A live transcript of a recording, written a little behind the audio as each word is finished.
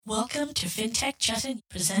Welcome to Fintech Chatting,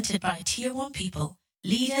 presented by Tier 1 People,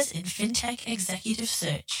 leaders in Fintech executive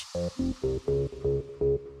search.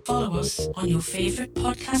 Follow us on your favorite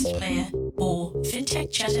podcast player or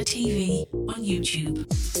Fintech Chatter TV on YouTube.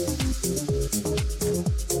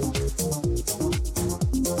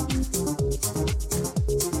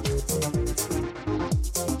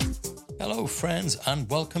 Hello, friends, and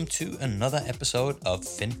welcome to another episode of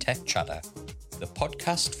Fintech Chatter, the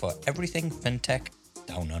podcast for everything Fintech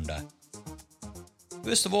down under.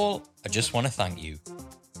 First of all, I just want to thank you.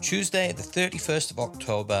 Tuesday, the 31st of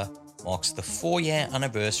October, marks the 4-year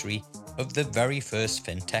anniversary of the very first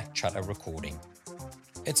Fintech Chatter recording.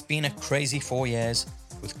 It's been a crazy 4 years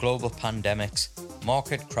with global pandemics,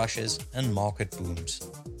 market crashes, and market booms.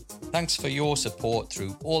 Thanks for your support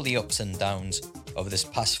through all the ups and downs over this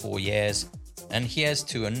past 4 years, and here's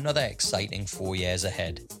to another exciting 4 years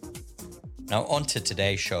ahead. Now on to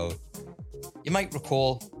today's show. You might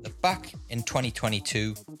recall that back in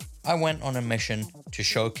 2022, I went on a mission to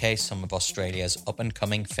showcase some of Australia's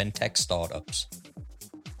up-and-coming fintech startups.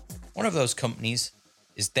 One of those companies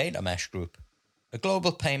is Data Mesh Group, a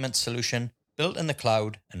global payment solution built in the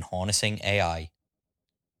cloud and harnessing AI.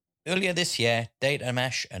 Earlier this year, Data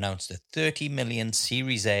Mesh announced a 30 million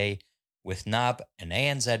Series A with NAB and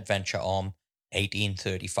ANZ venture arm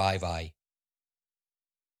 1835i.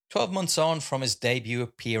 12 months on from his debut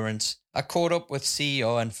appearance, I caught up with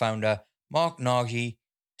CEO and founder Mark Nagy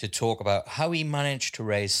to talk about how he managed to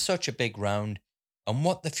raise such a big round and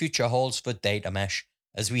what the future holds for Data Mesh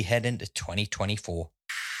as we head into 2024.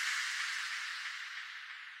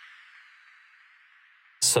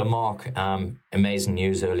 So Mark, amazing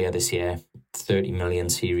news earlier this year, 30 million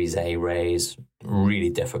Series A raise, really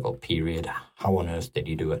difficult period. How on earth did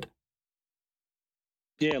you do it?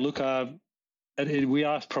 Yeah, look, we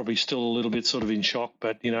are probably still a little bit sort of in shock,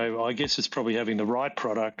 but, I guess it's probably having the right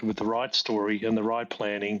product with the right story and the right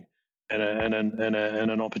planning and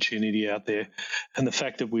an opportunity out there. And the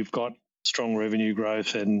fact that we've got strong revenue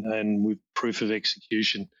growth and with proof of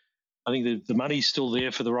execution. I think the money's still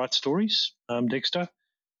there for the right stories, Dexter.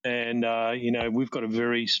 And, we've got a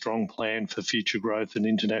very strong plan for future growth and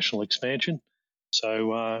international expansion.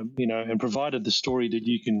 So, and provided the story that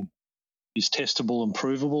is testable and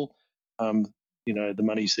provable, the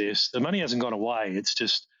money's there. The money hasn't gone away. It's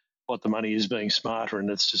just what the money is being smarter, and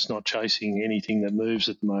it's just not chasing anything that moves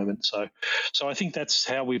at the moment. So I think that's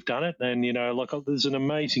how we've done it. And, there's an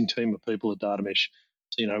amazing team of people at DataMesh.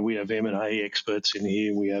 So, we have M&A experts in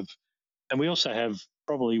here. And we also have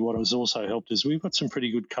probably what has also helped is we've got some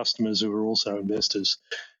pretty good customers who are also investors.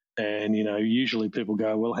 And, usually people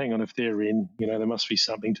go, well, hang on, if they're in, there must be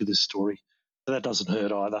something to this story. So that doesn't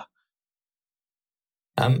hurt either.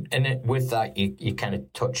 With that, you kind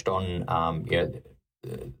of touched on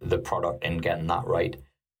the product and getting that right.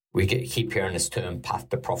 We keep hearing this term, path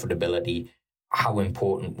to profitability. How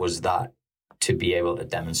important was that to be able to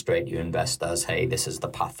demonstrate to investors, hey, this is the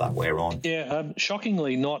path that we're on? Yeah,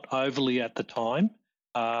 shockingly not overly at the time.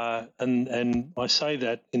 And I say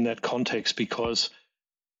that in that context because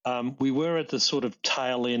we were at the sort of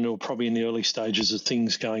tail end or probably in the early stages of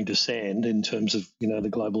things going to sand in terms of, the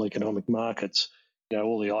global economic markets.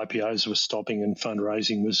 All the IPOs were stopping and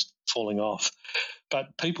fundraising was falling off.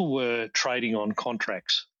 But people were trading on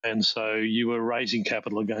contracts, and so you were raising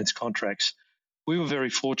capital against contracts. We were very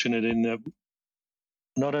fortunate in that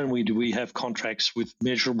not only do we have contracts with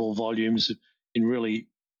measurable volumes in really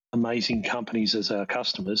amazing companies as our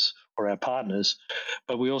customers or our partners,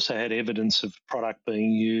 but we also had evidence of product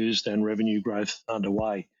being used and revenue growth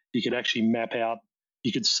underway. You could actually map out,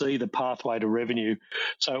 you could see the pathway to revenue.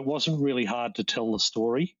 So it wasn't really hard to tell the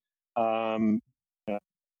story.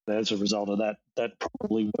 As a result of that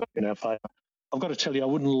probably worked in our favour. I've got to tell you, I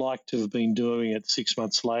wouldn't like to have been doing it 6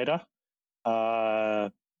 months later,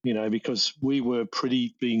 because we were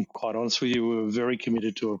being quite honest with you, we were very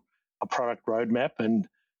committed to a product roadmap. And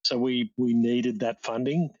so we needed that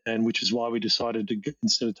funding, and which is why we decided to,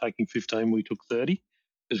 instead of taking 15, we took 30,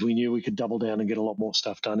 because we knew we could double down and get a lot more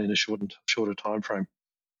stuff done in a shorter time frame.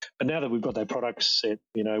 But now that we've got that product set,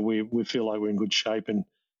 we feel like we're in good shape, and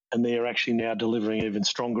they're actually now delivering even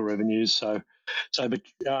stronger revenues. But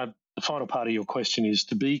the final part of your question is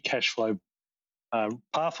to be cash flow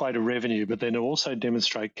pathway to revenue, but then to also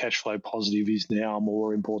demonstrate cash flow positive is now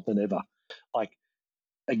more important than ever. Like,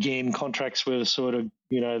 again, contracts were sort of,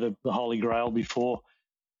 the holy grail before.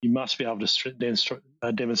 You must be able to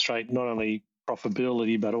demonstrate not only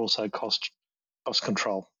profitability, but also cost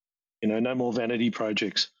control. No more vanity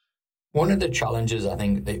projects. One of the challenges I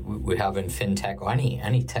think that we have in fintech or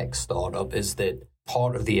any tech startup is that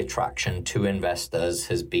part of the attraction to investors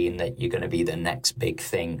has been that you're going to be the next big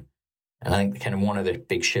thing. And I think kind of one of the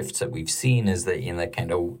big shifts that we've seen is that,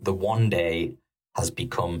 kind of the one day has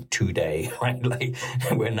become 2 day, right? Like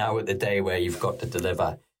we're now at the day where you've got to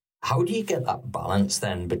deliver. How do you get that balance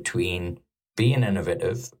then between being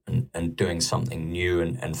innovative and doing something new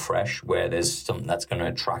and fresh, where there's something that's going to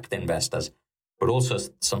attract investors, but also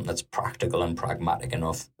something that's practical and pragmatic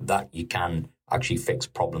enough that you can actually fix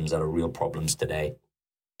problems that are real problems today?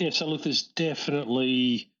 Yeah, so look, there's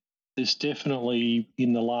definitely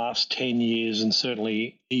in the last 10 years, and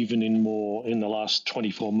certainly even in the last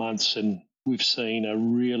 24 months, and we've seen a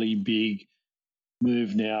really big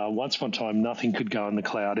move now. Once upon a time, nothing could go in the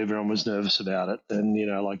cloud. Everyone was nervous about it. And,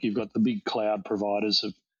 like you've got the big cloud providers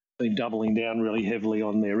have been doubling down really heavily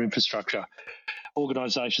on their infrastructure.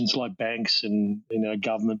 Organisations like banks and,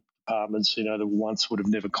 government departments, that once would have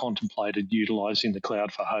never contemplated utilising the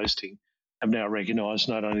cloud for hosting, have now recognised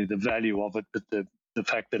not only the value of it, but the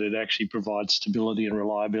fact that it actually provides stability and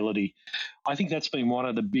reliability. I think that's been one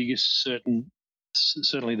of the biggest,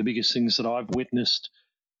 certainly the biggest things that I've witnessed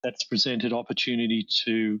that's presented opportunity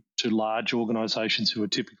to large organisations who are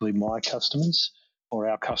typically my customers or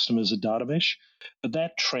our customers at DataMesh. But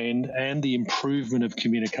that trend and the improvement of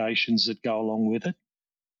communications that go along with it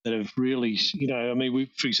that have really,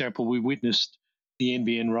 for example, we witnessed the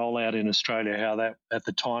NBN rollout in Australia, how that at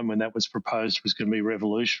the time when that was proposed was going to be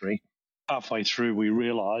revolutionary. Halfway through, we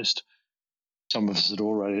realised, some of us had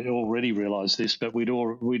already realised this, but we'd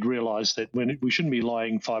realised that we shouldn't be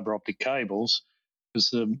laying fibre optic cables, because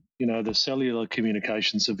the cellular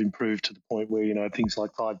communications have improved to the point where things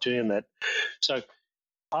like 5G and that. So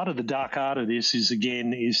part of the dark art of this is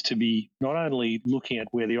to be not only looking at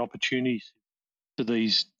where the opportunities to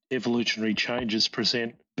these evolutionary changes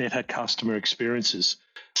present better customer experiences,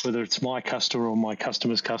 whether it's my customer or my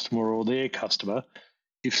customer's customer or their customer.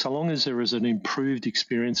 If so long as there is an improved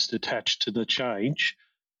experience attached to the change,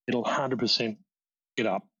 it'll 100% get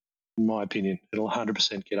up. In my opinion, it'll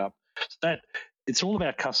 100% get up. So it's all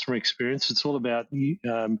about customer experience. It's all about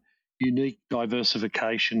unique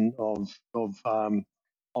diversification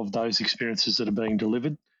of those experiences that are being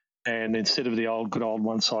delivered. And instead of the good old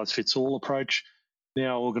one-size-fits-all approach,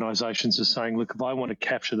 now organisations are saying, look, if I want to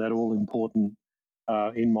capture that all-important,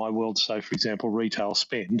 in my world, say, for example, retail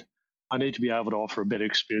spend, I need to be able to offer a better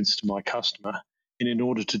experience to my customer. And in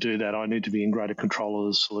order to do that, I need to be in greater control of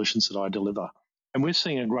the solutions that I deliver. And we're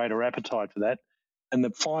seeing a greater appetite for that. And the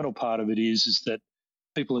final part of it is that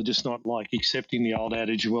people are just not like accepting the old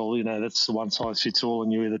adage, well, that's the one size fits all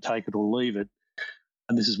and you either take it or leave it.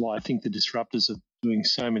 And this is why I think the disruptors are doing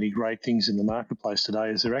so many great things in the marketplace today,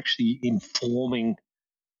 is they're actually informing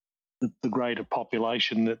the greater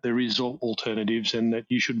population that there is alternatives and that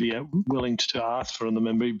you should be willing to ask for them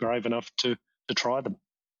and be brave enough to try them.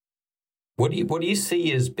 What do you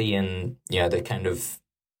see as being the kind of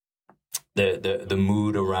the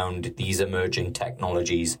mood around these emerging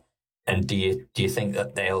technologies, and do you think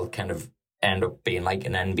that they'll kind of end up being like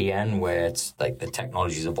an NBN, where it's like the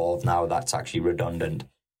technology's evolved now, that's actually redundant,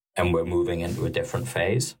 and we're moving into a different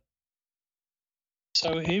phase?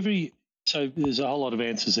 So there's a whole lot of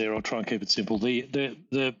answers there. I'll try and keep it simple.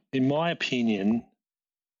 In my opinion,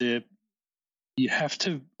 you have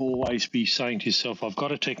to always be saying to yourself, I've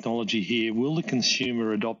got a technology here. Will the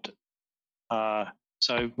consumer adopt it?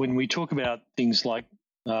 So when we talk about things like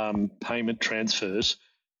payment transfers,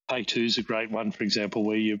 Pay2 is a great one, for example,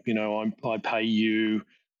 where I pay you,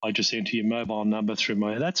 I just enter your mobile number through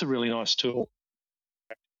that's a really nice tool.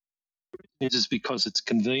 It is because it's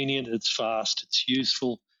convenient, it's fast, it's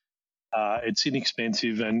useful, it's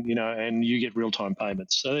inexpensive, and you get real-time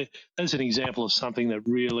payments. So that's an example of something that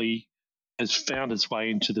really has found its way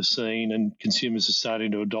into the scene, and consumers are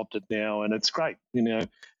starting to adopt it now, and it's great, and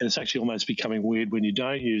it's actually almost becoming weird when you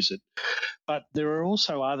don't use it. But there are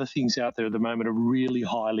also other things out there at the moment that are really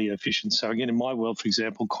highly efficient. So again, in my world, for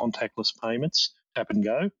example, contactless payments, tap and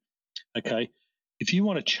go. Okay, if you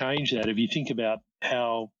want to change that, if you think about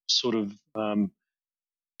how sort of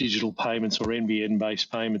digital payments or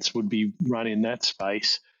NBN-based payments would be run in that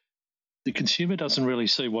space, the consumer doesn't really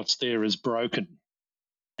see what's there as broken.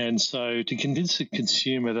 And so to convince the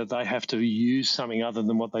consumer that they have to use something other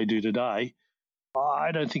than what they do today,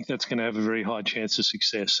 I don't think that's going to have a very high chance of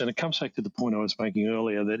success. And it comes back to the point I was making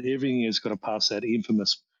earlier, that everything has got to pass that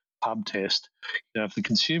infamous pub test. If the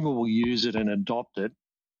consumer will use it and adopt it,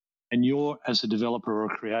 and you're, as a developer or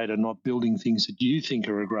a creator, not building things that you think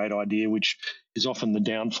are a great idea, which is often the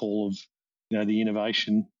downfall of the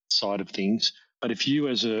innovation side of things. But if you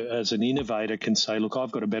as an innovator can say, look,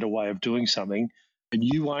 I've got a better way of doing something, And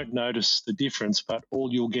you won't notice the difference, but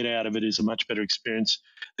all you'll get out of it is a much better experience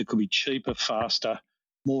that could be cheaper, faster,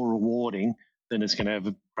 more rewarding, then it's going to have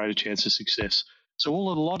a greater chance of success. So a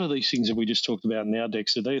lot of these things that we just talked about now,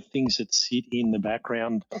 Dexter, they're things that sit in the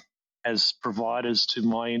background as providers to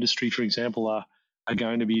my industry, for example, are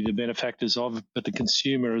going to be the benefactors of, but the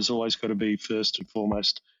consumer has always got to be first and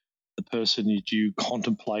foremost the person that you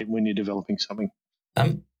contemplate when you're developing something.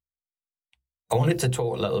 I wanted to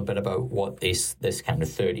talk a little bit about what this kind of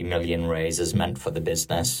 30 million raise has meant for the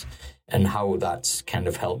business and how that's kind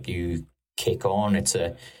of helped you kick on. It's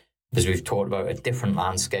as we've talked about, a different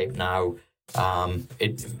landscape now.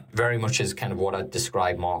 It very much is kind of what I'd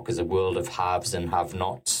describe, Mark, as a world of haves and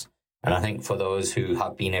have-nots. And I think for those who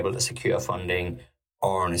have been able to secure funding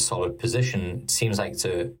or in a solid position, it seems like it's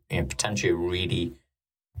potentially a really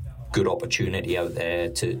good opportunity out there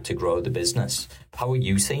to grow the business. How are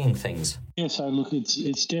you seeing things? Yeah, so look,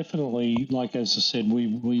 it's definitely, like as I said,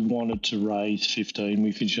 we wanted to raise 15.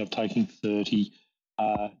 We finished up taking 30.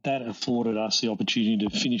 That afforded us the opportunity to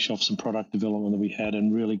finish off some product development that we had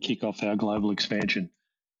and really kick off our global expansion.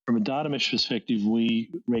 From a data mesh perspective, we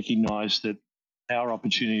recognised that our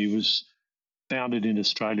opportunity was founded in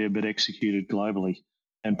Australia but executed globally.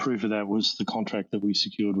 And proof of that was the contract that we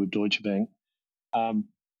secured with Deutsche Bank.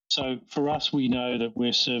 So for us, we know that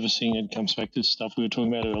we're servicing, it comes back to stuff we were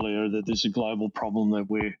talking about earlier, that there's a global problem that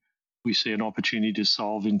we see an opportunity to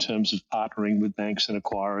solve in terms of partnering with banks and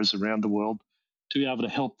acquirers around the world to be able to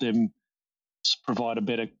help them provide a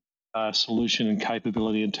better solution and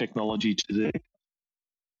capability and technology to their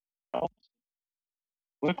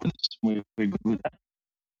work with us. We're good with that.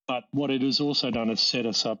 But what it has also done is set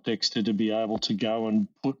us up, Dexter, to be able to go and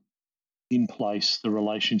put in place the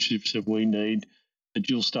relationships that we need that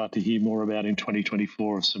you'll start to hear more about in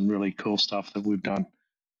 2024 of some really cool stuff that we've done.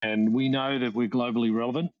 And we know that we're globally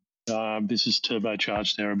relevant. This has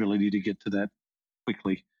turbocharged our ability to get to that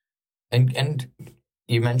quickly. And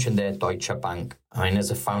you mentioned there Deutsche Bank. I mean,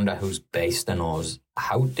 as a founder who's based in Oz,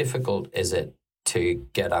 how difficult is it to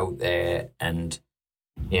get out there and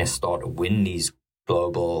start to win these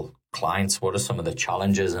global clients? What are some of the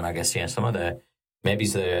challenges? And I guess some of the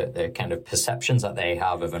kind of perceptions that they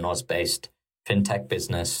have of an Oz-based fintech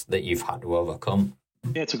business that you've had to overcome?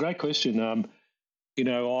 Yeah, it's a great question.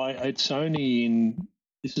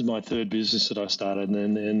 This is my third business that I started,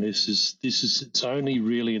 and it's only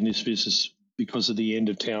really in this business because of the end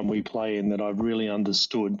of town we play in that I've really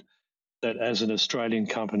understood that as an Australian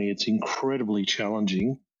company, it's incredibly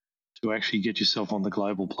challenging to actually get yourself on the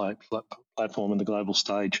global platform and the global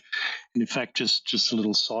stage. And in fact, just a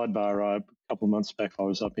little sidebar, a couple of months back, I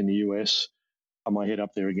was up in the US. I might head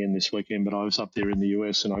up there again this weekend, but I was up there in the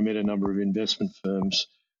US and I met a number of investment firms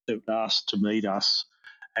that asked to meet us.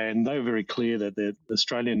 And they were very clear that the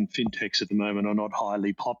Australian fintechs at the moment are not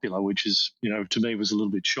highly popular, which is, to me was a little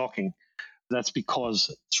bit shocking. That's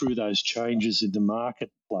because through those changes in the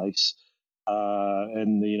marketplace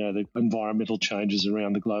and the environmental changes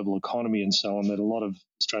around the global economy and so on, that a lot of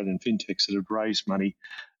Australian fintechs that have raised money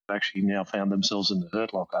have actually now found themselves in the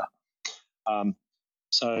hurt locker.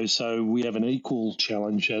 So we have an equal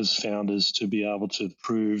challenge as founders to be able to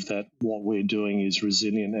prove that what we're doing is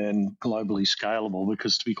resilient and globally scalable,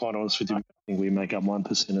 because to be quite honest with you, I think we make up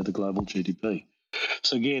 1% of the global GDP.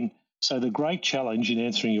 So the great challenge in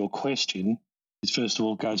answering your question is, first of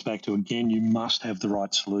all, it goes back to, again, you must have the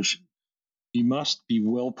right solution. You must be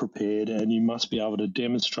well prepared and you must be able to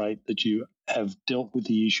demonstrate that you have dealt with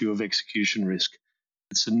the issue of execution risk.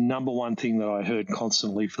 It's the number one thing that I heard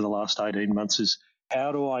constantly for the last 18 months is,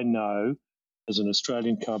 how do I know as an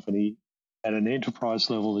Australian company at an enterprise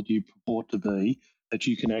level that you purport to be, that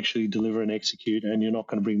you can actually deliver and execute and you're not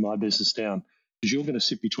going to bring my business down? Because you're going to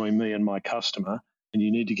sit between me and my customer and you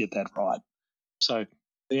need to get that right. So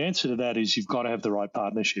the answer to that is you've got to have the right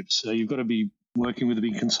partnerships. So you've got to be working with the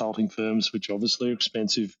big consulting firms, which obviously are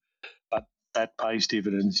expensive, but that pays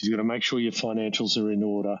dividends. You've got to make sure your financials are in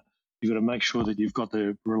order. You've got to make sure that you've got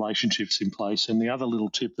the relationships in place. And the other little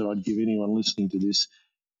tip that I'd give anyone listening to this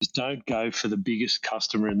is don't go for the biggest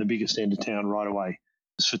customer in the biggest end of town right away.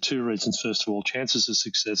 It's for two reasons. First of all, chances of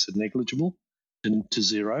success are negligible and to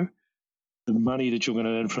zero. The money that you're going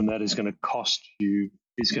to earn from that is going to cost you,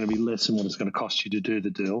 is going to be less than what it's going to cost you to do the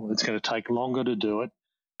deal. It's going to take longer to do it.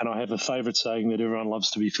 And I have a favourite saying that everyone loves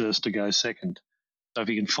to be first to go second. So if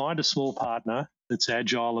you can find a small partner that's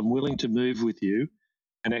agile and willing to move with you,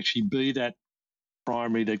 and actually be that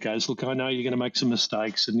primary that goes, look, I know you're going to make some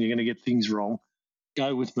mistakes and you're going to get things wrong.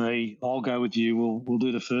 Go with me. I'll go with you. We'll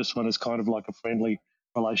do the first one as kind of like a friendly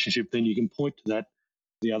relationship. Then you can point to that,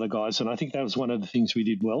 the other guys. And I think that was one of the things we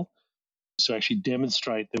did well. is to actually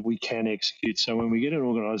demonstrate that we can execute. So when we get an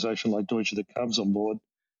organisation like Deutsche that comes on board,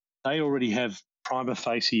 they already have prima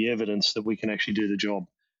facie evidence that we can actually do the job.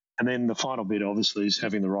 And then the final bit, obviously, is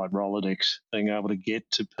having the right Rolodex, being able to get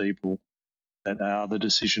to people that are the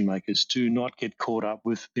decision makers. Do not get caught up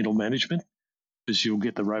with middle management, because you'll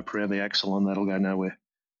get the rope around the axle and that'll go nowhere.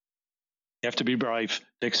 You have to be brave.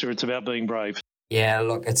 Dexter, it's about being brave. Yeah,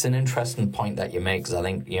 look, it's an interesting point that you make, because I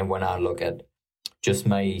think, when I look at just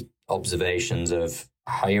my observations of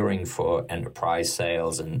hiring for enterprise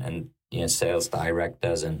sales and sales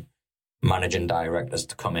directors and managing directors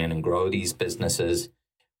to come in and grow these businesses,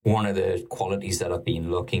 one of the qualities that I've been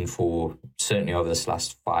looking for, certainly over this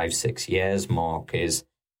last 5-6 years, Mark, is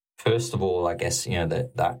first of all, I guess,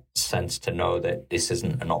 that sense to know that this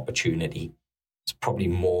isn't an opportunity. It's probably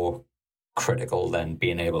more critical than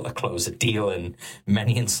being able to close a deal in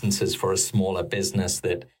many instances for a smaller business,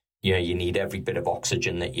 that, you need every bit of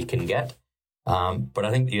oxygen that you can get. But I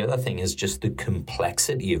think the other thing is just the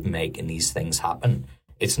complexity of making these things happen.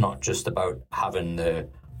 It's not just about having the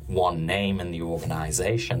one name in the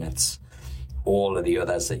organization. It's all of the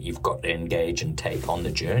others that you've got to engage and take on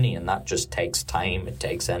the journey. And that just takes time. It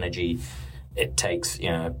takes energy. It takes,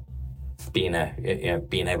 being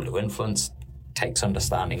able to influence, takes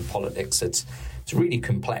understanding politics. It's really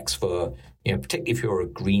complex for, particularly if you're a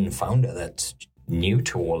green founder that's new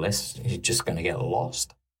to all this, you're just going to get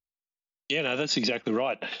lost. Yeah, no, that's exactly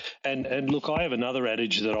right. And look, I have another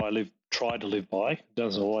adage that I try to live by. It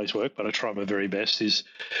doesn't always work, but I try my very best.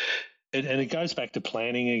 And it goes back to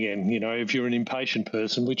planning again. If you're an impatient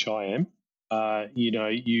person, which I am,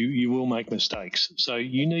 you will make mistakes. So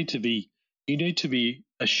you need to be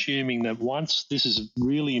assuming that once, this is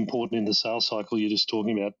really important in the sales cycle you're just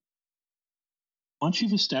talking about, once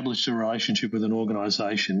you've established a relationship with an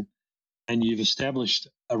organisation and you've established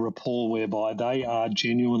a rapport whereby they are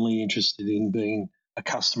genuinely interested in being a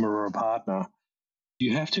customer or a partner,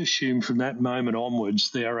 you have to assume from that moment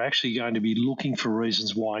onwards they are actually going to be looking for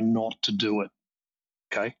reasons why not to do it.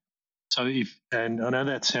 Okay? So and I know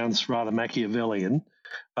that sounds rather Machiavellian,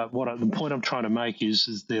 but the point I'm trying to make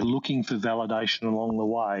is they're looking for validation along the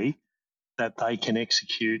way that they can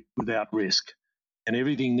execute without risk. And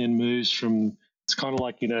everything then moves from, it's kind of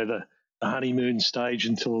like, the honeymoon stage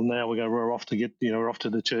until now we're off to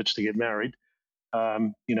the church to get married.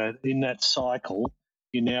 In that cycle,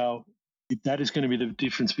 that is going to be the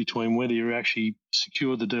difference between whether you actually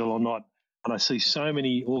secure the deal or not. And I see so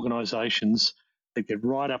many organisations that get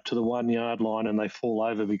right up to the 1 yard line and they fall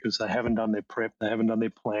over because they haven't done their prep, they haven't done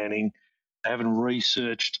their planning, they haven't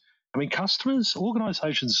researched. I mean,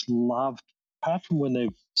 organisations love, apart from when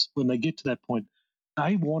they get to that point,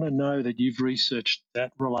 they want to know that you've researched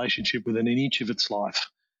that relationship within an inch of its life.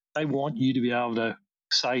 They want you to be able to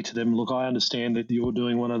say to them, look, I understand that you're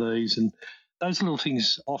doing one of these, and those little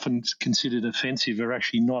things often considered offensive are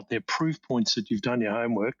actually not. They're proof points that you've done your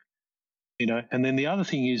homework, And then the other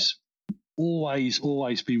thing is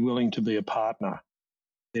always be willing to be a partner.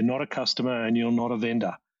 They're not a customer and you're not a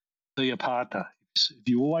vendor. Be a partner. If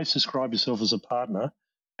you always describe yourself as a partner,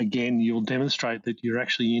 again, you'll demonstrate that you're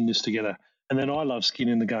actually in this together. And then I love skin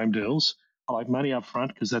in the game deals. I like money up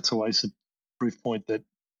front because that's always a proof point that,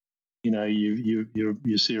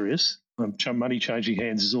 you're serious. Money changing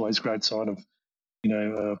hands is always a great sign of,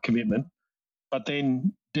 commitment. But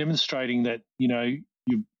then demonstrating that,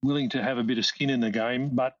 you're willing to have a bit of skin in the game,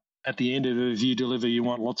 but at the end of it, if you deliver, you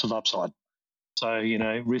want lots of upside. So,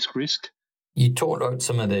 risk. You talked about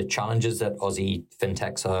some of the challenges that Aussie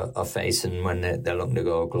fintechs are facing when they're looking to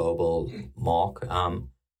go global, Mark.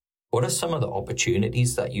 What are some of the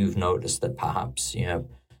opportunities that you've noticed that perhaps,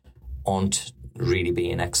 aren't really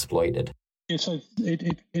being exploited? Yeah, so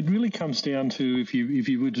it really comes down to if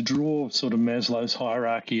you were to draw sort of Maslow's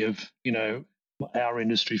hierarchy of, our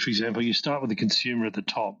industry, for example, you start with the consumer at the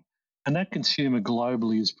top. And that consumer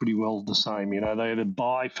globally is pretty well the same. They either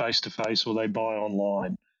buy face-to-face or they buy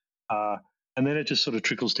online. And then it just sort of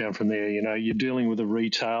trickles down from there. You're dealing with a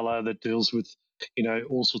retailer that deals with,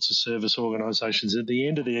 all sorts of service organisations. At the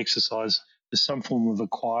end of the exercise, there's some form of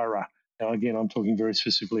acquirer. Now, again, I'm talking very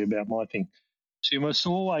specifically about my thing. So you must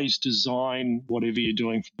always design whatever you're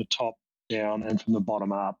doing from the top down and from the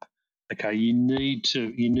bottom up. Okay, you need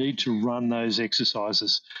to run those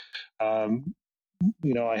exercises. I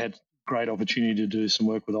had great opportunity to do some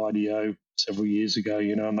work with IDEO several years ago,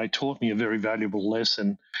 and they taught me a very valuable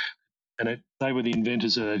lesson. And they were the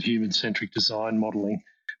inventors of human-centric design modelling,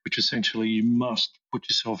 which essentially you must put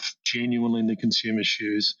yourself genuinely in the consumer's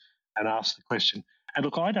shoes and ask the question. And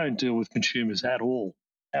look, I don't deal with consumers at all.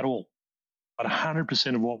 But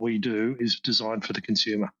 100% of what we do is designed for the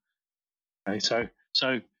consumer. Okay,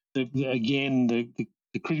 so the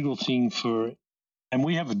critical thing and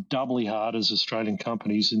we have it doubly hard as Australian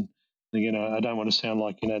companies. And again, I don't want to sound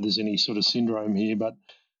like there's any sort of syndrome here, but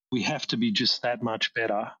we have to be just that much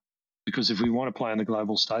better, because if we want to play on the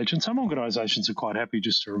global stage, and some organisations are quite happy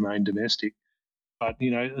just to remain domestic, but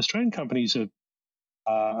Australian companies have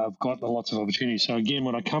got lots of opportunities. So again,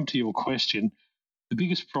 when I come to your question, the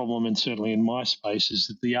biggest problem, and certainly in my space, is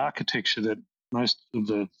that the architecture that most of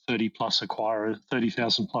the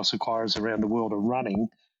 30,000 plus acquirers around the world are running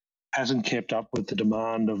hasn't kept up with the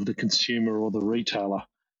demand of the consumer or the retailer,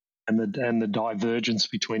 and the divergence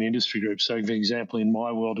between industry groups. So, for example, in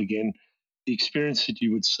my world, again, the experience that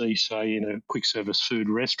you would see, say, in a quick service food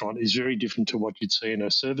restaurant is very different to what you'd see in a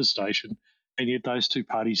service station, and yet those two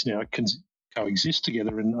parties now can coexist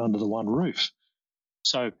together under the one roof.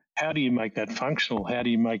 So how do you make that functional? How do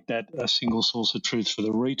you make that a single source of truth for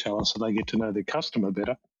the retailer so they get to know their customer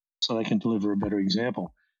better, so they can deliver a better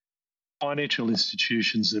example? Financial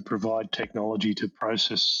institutions that provide technology to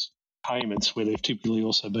process payments, where they've typically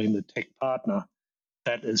also been the tech partner,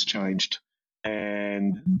 that has changed,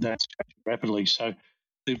 and that's changing rapidly. So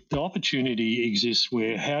the opportunity exists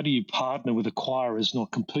where, how do you partner with acquirers,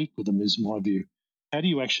 not compete with them, is my view. How do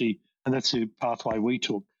you actually, and that's the pathway we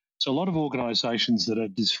took. So a lot of organisations that are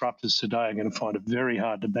disruptors today are going to find it very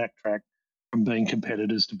hard to backtrack from being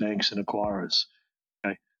competitors to banks and acquirers.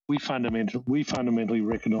 Okay. We fundamentally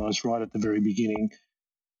recognise right at the very beginning,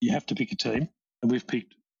 you have to pick a team, and we've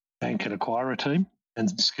picked bank and acquirer team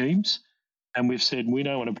and schemes, and we've said we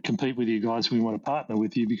don't want to compete with you guys, we want to partner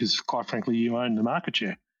with you because, quite frankly, you own the market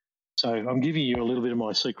share. So I'm giving you a little bit of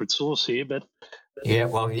my secret sauce here, but yeah,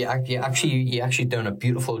 well, you actually done a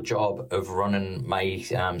beautiful job of running my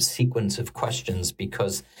sequence of questions,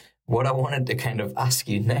 because what I wanted to kind of ask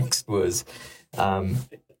you next was,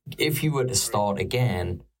 if you were to start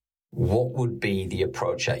again, what would be the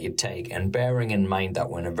approach that you'd take? And bearing in mind that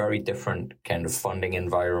we're in a very different kind of funding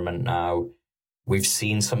environment now, we've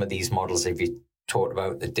seen some of these models. If you talked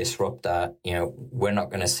about the disruptor, we're not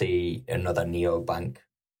going to see another neobank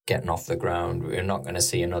getting off the ground. We're not going to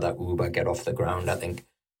see another Uber get off the ground. I think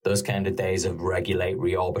those kind of days of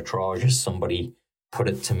regulatory arbitrage, as somebody put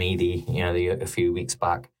it to me a few weeks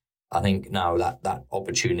back, I think now that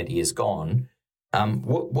opportunity is gone.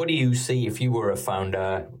 What do you see if you were a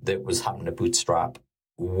founder that was having to bootstrap?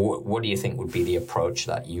 What do you think would be the approach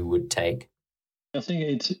that you would take? I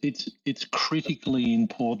think it's critically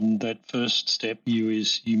important that first step you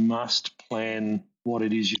must plan what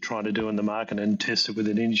it is you're trying to do in the market and test it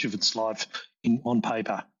within an inch of its life on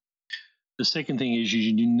paper. The second thing is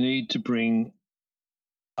you need to bring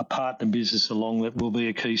a partner business along that will be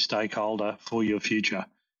a key stakeholder for your future.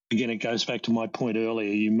 Again, it goes back to my point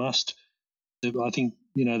earlier. You must, I think,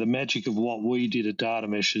 the magic of what we did at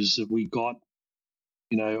DataMesh is that we got,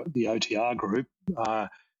 the OTR group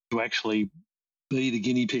to actually be the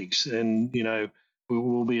guinea pigs, and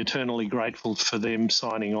we'll be eternally grateful for them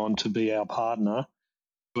signing on to be our partner,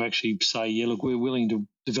 to actually say, yeah, look, we're willing to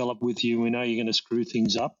develop with you. We know you're going to screw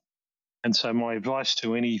things up. And so my advice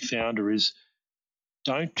to any founder is,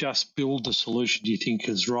 don't just build the solution you think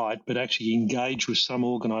is right, but actually engage with some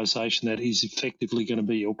organisation that is effectively going to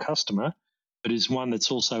be your customer, but is one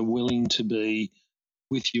that's also willing to be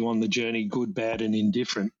with you on the journey, good, bad, and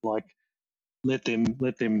indifferent. Like, let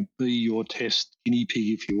them be your test guinea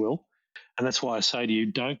pig, if you will. And that's why I say to you,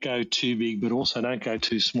 don't go too big, but also don't go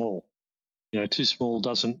too small. Too small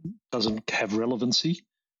doesn't have relevancy.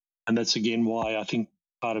 And that's, again, why I think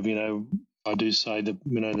part of, I do say that,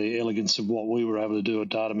 the elegance of what we were able to do at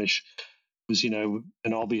DataMesh was,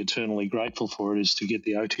 and I'll be eternally grateful for it, is to get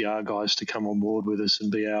the OTR guys to come on board with us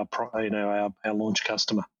and be our launch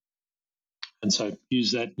customer. And so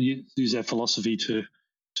use that philosophy to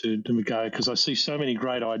go, because I see so many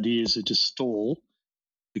great ideas that just stall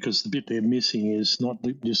because the bit they're missing is not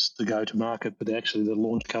just the go-to-market, but actually the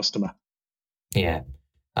launch customer. Yeah.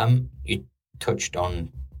 You touched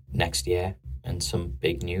on next year and some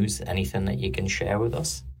big news. Anything that you can share with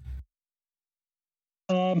us?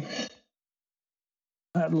 Look,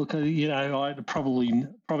 I'd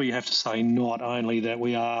probably have to say not only that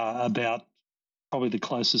we are about, probably the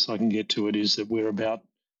closest I can get to it is that we're about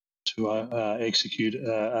to execute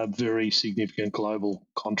a very significant global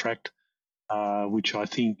contract, which I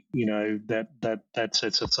think, that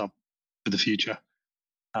sets us up for the future.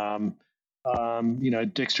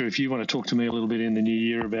 Dexter, if you want to talk to me a little bit in the new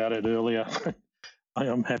year about it earlier,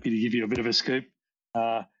 I'm happy to give you a bit of a scoop.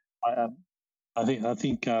 I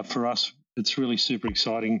think for us, it's really super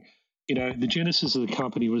exciting. The genesis of the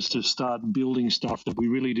company was to start building stuff that we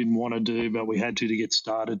really didn't want to do, but we had to get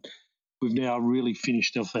started. We've now really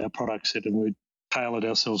finished off our product set, and we're tailored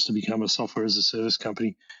ourselves to become a software as a service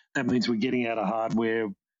company. That means we're getting out of hardware,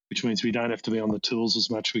 which means we don't have to be on the tools as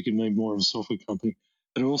much. We can be more of a software company.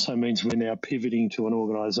 But it also means we're now pivoting to an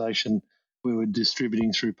organisation where we're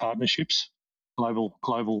distributing through partnerships,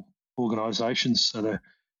 global organisations, so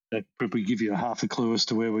that probably give you a half a clue as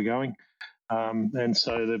to where we're going. And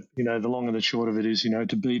so the long and the short of it is,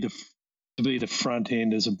 to be the front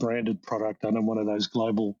end as a branded product under one of those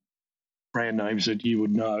global brand names that you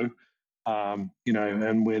would know, and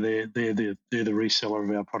where they're the reseller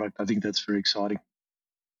of our product. I think that's very exciting.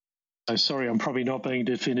 So sorry, I'm probably not being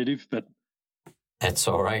definitive, but it's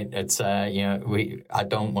all right. It's I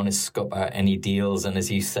don't want to scup out any deals, and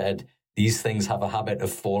as you said, these things have a habit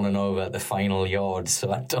of falling over at the final yard,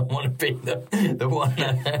 so I don't want to be the one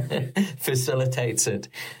that facilitates it.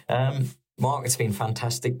 Mark, it's been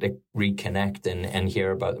fantastic to reconnect and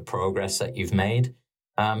hear about the progress that you've made.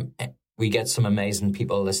 We get some amazing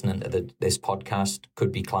people listening to this podcast.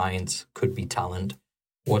 Could be clients, could be talent.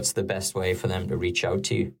 What's the best way for them to reach out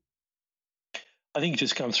to you? I think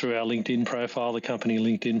just come through our LinkedIn profile, the company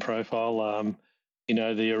LinkedIn profile. I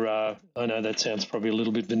know that sounds probably a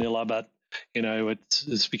little bit vanilla, but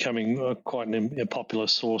it's becoming quite a popular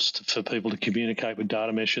source for people to communicate with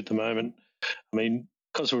data mesh at the moment. I mean,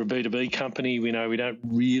 because we're a B2B company, we don't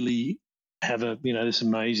really have this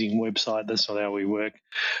amazing website. That's not how we work.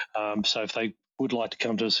 So if they would like to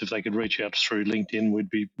come to us, if they could reach out through LinkedIn, we'd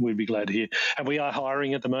be glad to hear. And we are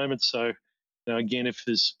hiring at the moment, so again, if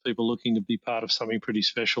there's people looking to be part of something pretty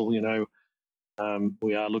special, we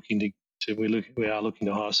are looking to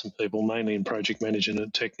hire some people, mainly in project management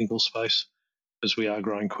and technical space, as we are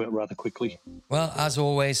growing rather quickly. Well, as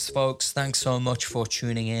always, folks, thanks so much for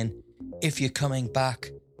tuning in. If you're coming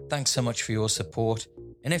back, thanks so much for your support.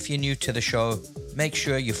 And if you're new to the show, make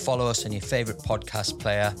sure you follow us on your favorite podcast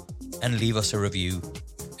player and leave us a review.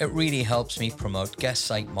 It really helps me promote guests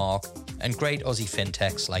like Mark and great Aussie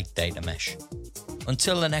fintechs like DataMesh.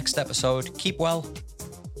 Until the next episode, keep well.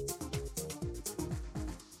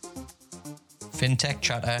 Fintech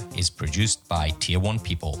Chatter is produced by Tier 1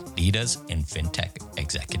 people, leaders in fintech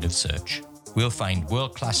executive search. We'll find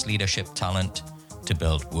world-class leadership talent to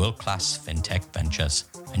build world-class fintech ventures,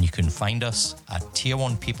 and you can find us at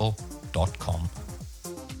tier1people.com.